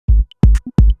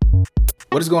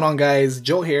What is going on, guys?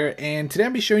 Joel here, and today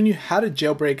I'll be showing you how to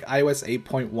jailbreak iOS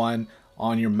 8.1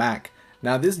 on your Mac.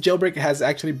 Now, this jailbreak has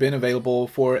actually been available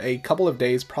for a couple of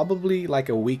days, probably like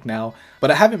a week now,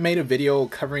 but I haven't made a video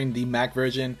covering the Mac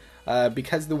version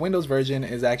because the Windows version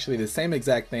is actually the same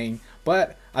exact thing,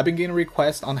 but I've been getting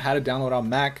requests on how to download on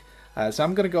Mac, so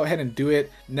I'm going to go ahead and do it.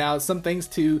 Now, some things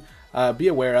to be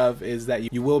aware of is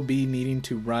that you will be needing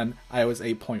to run iOS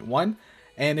 8.1.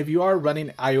 And if you are running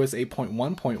iOS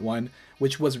 8.1.1,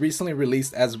 which was recently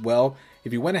released as well,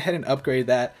 if you went ahead and upgraded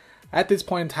that, at this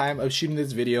point in time of shooting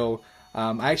this video,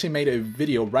 I actually made a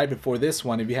video right before this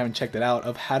one, if you haven't checked it out,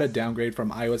 of how to downgrade from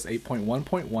iOS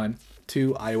 8.1.1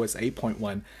 to iOS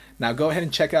 8.1. Now go ahead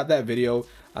and check out that video.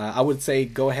 I would say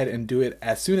go ahead and do it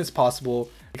as soon as possible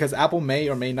because Apple may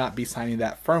or may not be signing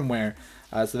that firmware.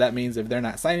 So that means if they're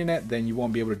not signing it, then you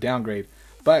won't be able to downgrade.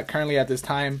 But currently at this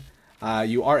time,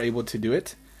 you are able to do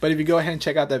it. But if you go ahead and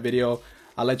check out that video,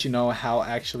 I'll let you know how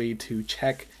actually to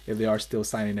check if they are still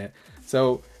signing it.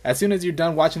 So as soon as you're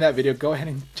done watching that video, go ahead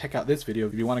and check out this video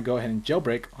if you want to go ahead and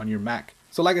jailbreak on your Mac.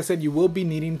 So like I said, you will be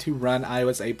needing to run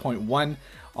iOS 8.1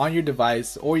 on your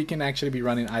device, or you can actually be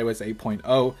running iOS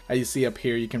 8.0. As you see up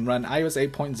here, you can run iOS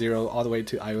 8.0 all the way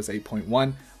to iOS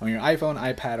 8.1 on your iPhone,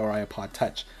 iPad, or iPod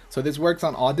Touch. So this works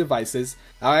on all devices.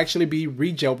 I'll actually be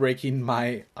re-jailbreaking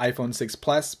my iPhone 6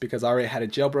 Plus because I already had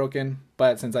it jailbroken,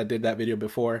 but since I did that video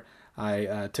before,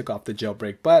 I took off the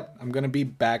jailbreak, but I'm going to be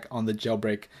back on the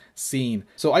jailbreak scene.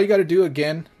 So all you got to do,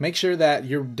 again, make sure that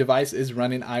your device is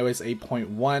running iOS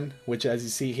 8.1, which as you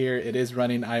see here, it is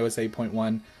running iOS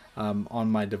 8.1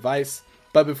 on my device.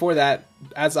 But before that,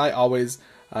 as I always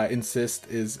insist,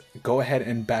 is go ahead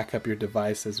and back up your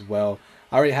device as well.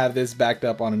 I already have this backed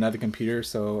up on another computer,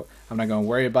 so I'm not going to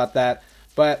worry about that.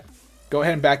 But go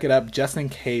ahead and back it up just in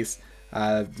case.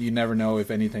 You never know if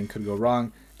anything could go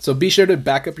wrong. So be sure to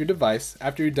back up your device.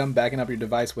 After you're done backing up your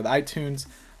device with iTunes,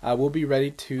 we'll be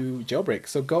ready to jailbreak.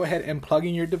 So go ahead and plug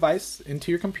in your device into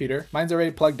your computer. Mine's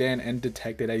already plugged in and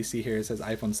detected. As you see here, it says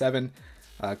iPhone 7,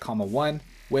 1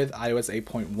 with iOS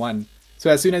 8.1.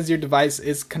 So as soon as your device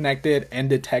is connected and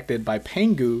detected by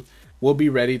Pangu, we'll be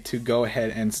ready to go ahead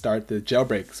and start the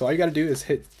jailbreak. So all you got to do is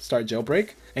hit start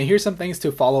jailbreak. And here's some things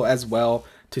to follow as well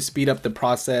to speed up the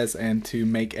process and to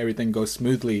make everything go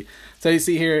smoothly. So you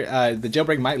see here, the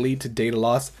jailbreak might lead to data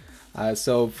loss.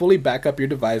 So fully back up your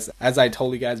device. As I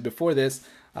told you guys before this,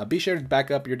 be sure to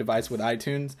back up your device with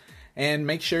iTunes and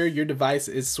make sure your device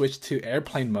is switched to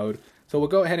airplane mode. So we'll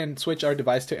go ahead and switch our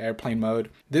device to airplane mode.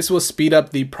 This will speed up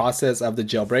the process of the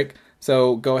jailbreak.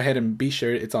 So go ahead and be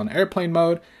sure it's on airplane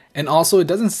mode. And also, it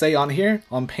doesn't say on here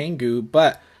on Pangu,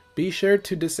 but be sure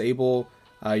to disable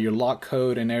your lock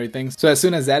code and everything. So as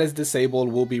soon as that is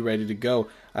disabled, we'll be ready to go.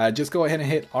 Just go ahead and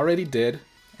hit already did,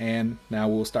 and now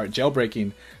we'll start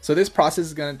jailbreaking. So this process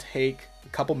is going to take a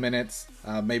couple minutes,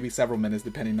 maybe several minutes,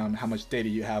 depending on how much data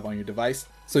you have on your device.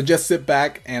 So just sit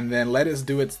back and then let it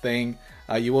do its thing.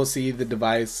 You will see the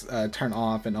device turn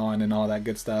off and on and all that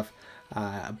good stuff.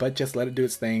 But just let it do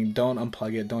its thing. Don't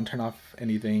unplug it. Don't turn off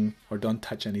anything or don't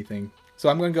touch anything. So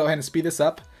I'm going to go ahead and speed this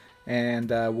up, and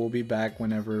we'll be back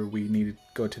whenever we need to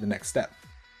go to the next step.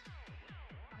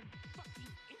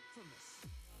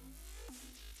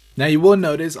 Now you will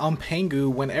notice on Pangu,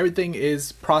 when everything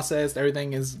is processed,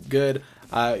 everything is good,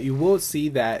 you will see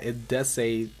that it does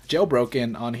say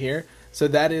jailbroken on here. So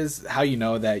that is how you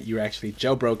know that you're actually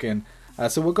jailbroken.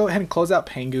 So we'll go ahead and close out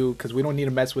Pangu because we don't need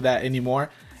to mess with that anymore.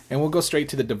 And we'll go straight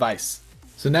to the device.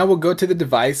 So now we'll go to the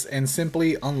device and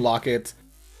simply unlock it.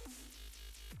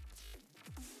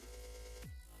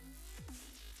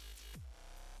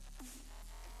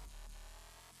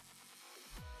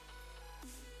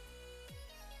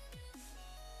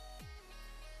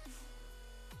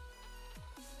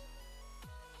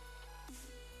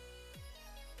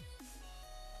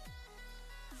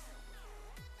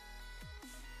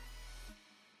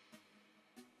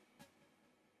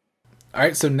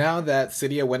 Alright, so now that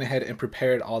Cydia went ahead and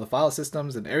prepared all the file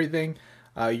systems and everything,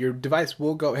 your device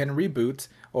will go ahead and reboot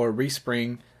or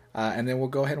respring, and then we'll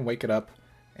go ahead and wake it up,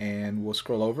 and we'll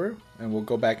scroll over and we'll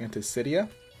go back into Cydia,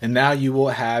 and now you will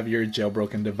have your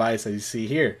jailbroken device as you see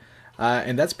here.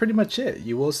 And that's pretty much it.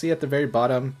 You will see at the very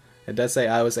bottom, it does say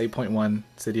iOS 8.1,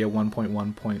 Cydia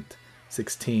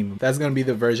 1.1.16. That's going to be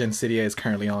the version Cydia is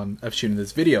currently on of shooting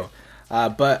this video.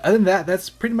 But other than that, that's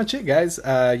pretty much it, guys.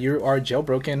 You are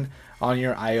jailbroken on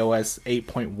your iOS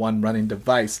 8.1 running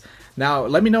device. Now,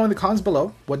 let me know in the comments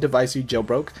below what device you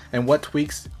jailbroke and what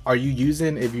tweaks are you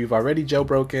using if you've already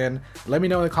jailbroken. Let me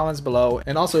know in the comments below.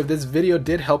 And also, if this video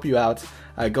did help you out,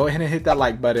 go ahead and hit that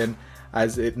like button.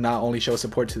 as it not only shows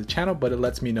support to the channel, but it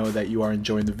lets me know that you are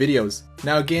enjoying the videos.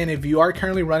 Now again, if you are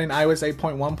currently running iOS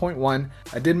 8.1.1,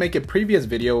 I did make a previous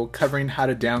video covering how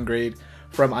to downgrade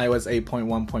from iOS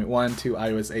 8.1.1 to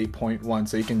iOS 8.1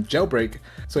 so you can jailbreak.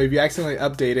 So if you accidentally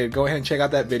updated, go ahead and check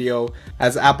out that video,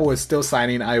 as Apple is still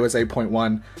signing iOS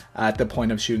 8.1 at the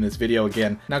point of shooting this video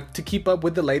again. Now, to keep up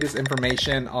with the latest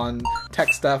information on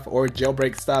tech stuff or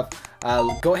jailbreak stuff,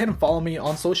 go ahead and follow me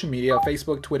on social media: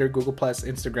 Facebook, Twitter, Google+,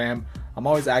 Instagram. I'm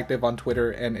always active on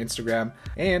Twitter and Instagram.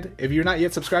 And if you're not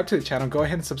yet subscribed to the channel, go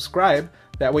ahead and subscribe.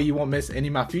 That way you won't miss any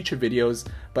of my future videos.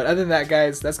 But other than that,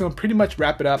 guys, that's going to pretty much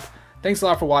wrap it up. Thanks a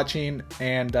lot for watching,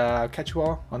 and I'll catch you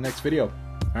all on the next video.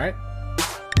 Alright?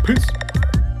 Peace!